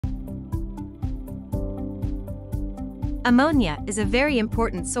Ammonia is a very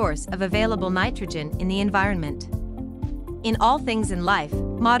important source of available nitrogen in the environment. In all things in life,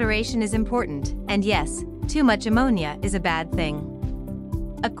 moderation is important, and yes, too much ammonia is a bad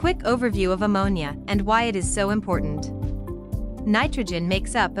thing. A quick overview of ammonia and why it is so important. Nitrogen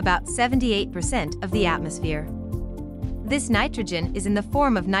makes up about 78% of the atmosphere. This nitrogen is in the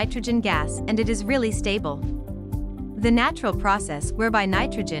form of nitrogen gas and it is really stable. The natural process whereby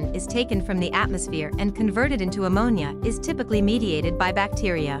nitrogen is taken from the atmosphere and converted into ammonia is typically mediated by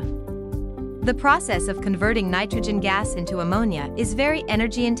bacteria. The process of converting nitrogen gas into ammonia is very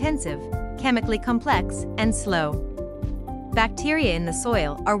energy-intensive, chemically complex, and slow. Bacteria in the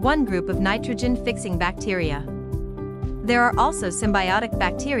soil are one group of nitrogen-fixing bacteria. There are also symbiotic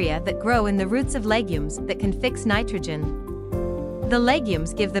bacteria that grow in the roots of legumes that can fix nitrogen. The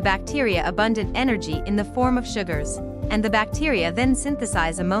legumes give the bacteria abundant energy in the form of sugars, and the bacteria then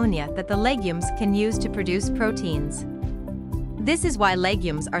synthesize ammonia that the legumes can use to produce proteins. This is why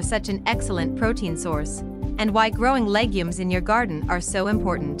legumes are such an excellent protein source, and why growing legumes in your garden are so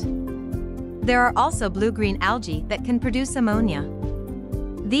important. There are also blue-green algae that can produce ammonia.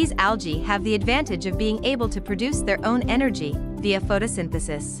 These algae have the advantage of being able to produce their own energy via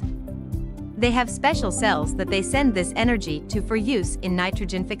photosynthesis. They have special cells that they send this energy to for use in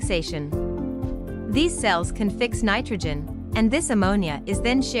nitrogen fixation. These cells can fix nitrogen, and this ammonia is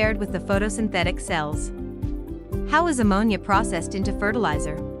then shared with the photosynthetic cells. How is ammonia processed into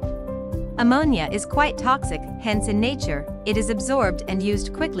fertilizer? Ammonia is quite toxic, hence in nature, it is absorbed and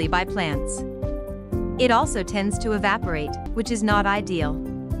used quickly by plants. It also tends to evaporate, which is not ideal.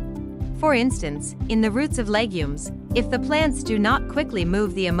 For instance, in the roots of legumes, if the plants do not quickly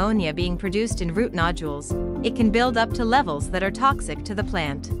move the ammonia being produced in root nodules, it can build up to levels that are toxic to the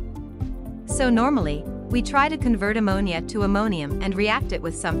plant. So normally, we try to convert ammonia to ammonium and react it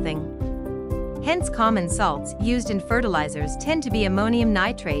with something. Hence common salts used in fertilizers tend to be ammonium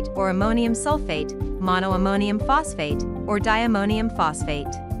nitrate or ammonium sulfate, monoammonium phosphate, or diammonium phosphate.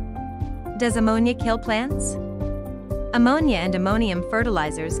 Does ammonia kill plants? Ammonia and ammonium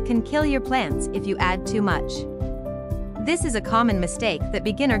fertilizers can kill your plants if you add too much. This is a common mistake that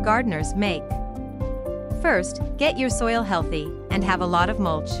beginner gardeners make. First, get your soil healthy and have a lot of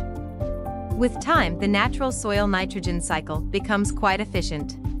mulch. With time, the natural soil nitrogen cycle becomes quite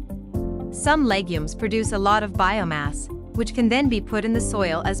efficient. Some legumes produce a lot of biomass, which can then be put in the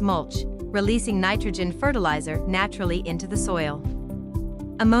soil as mulch, releasing nitrogen fertilizer naturally into the soil.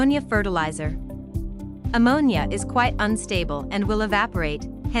 Ammonia fertilizer. Ammonia is quite unstable and will evaporate,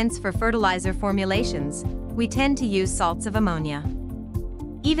 hence for fertilizer formulations, we tend to use salts of ammonia.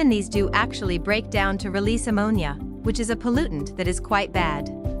 Even these do actually break down to release ammonia, which is a pollutant that is quite bad.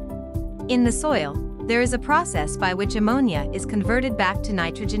 In the soil, there is a process by which ammonia is converted back to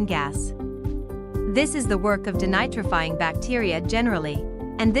nitrogen gas. This is the work of denitrifying bacteria generally,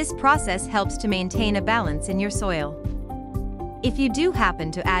 and this process helps to maintain a balance in your soil. If you do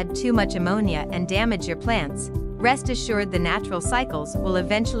happen to add too much ammonia and damage your plants, rest assured the natural cycles will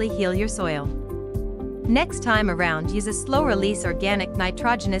eventually heal your soil. Next time around, use a slow-release organic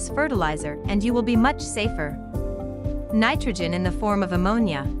nitrogenous fertilizer and you will be much safer. Nitrogen in the form of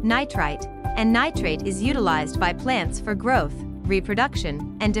ammonia, nitrite, and nitrate is utilized by plants for growth,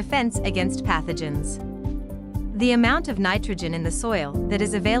 reproduction, and defense against pathogens. The amount of nitrogen in the soil that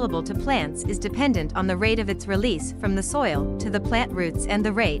is available to plants is dependent on the rate of its release from the soil to the plant roots and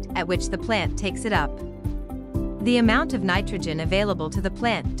the rate at which the plant takes it up. The amount of nitrogen available to the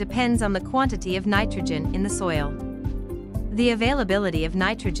plant depends on the quantity of nitrogen in the soil. The availability of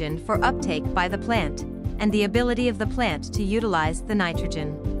nitrogen for uptake by the plant, and the ability of the plant to utilize the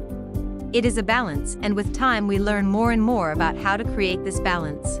nitrogen. It is a balance, and with time we learn more and more about how to create this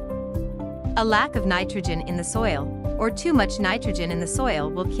balance. A lack of nitrogen in the soil, or too much nitrogen in the soil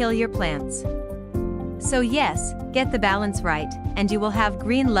will kill your plants. So yes, get the balance right, and you will have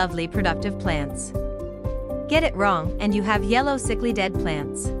green, lovely, productive plants. Get it wrong, and you have yellow, sickly, dead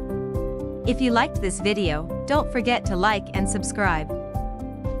plants. If you liked this video, don't forget to like and subscribe.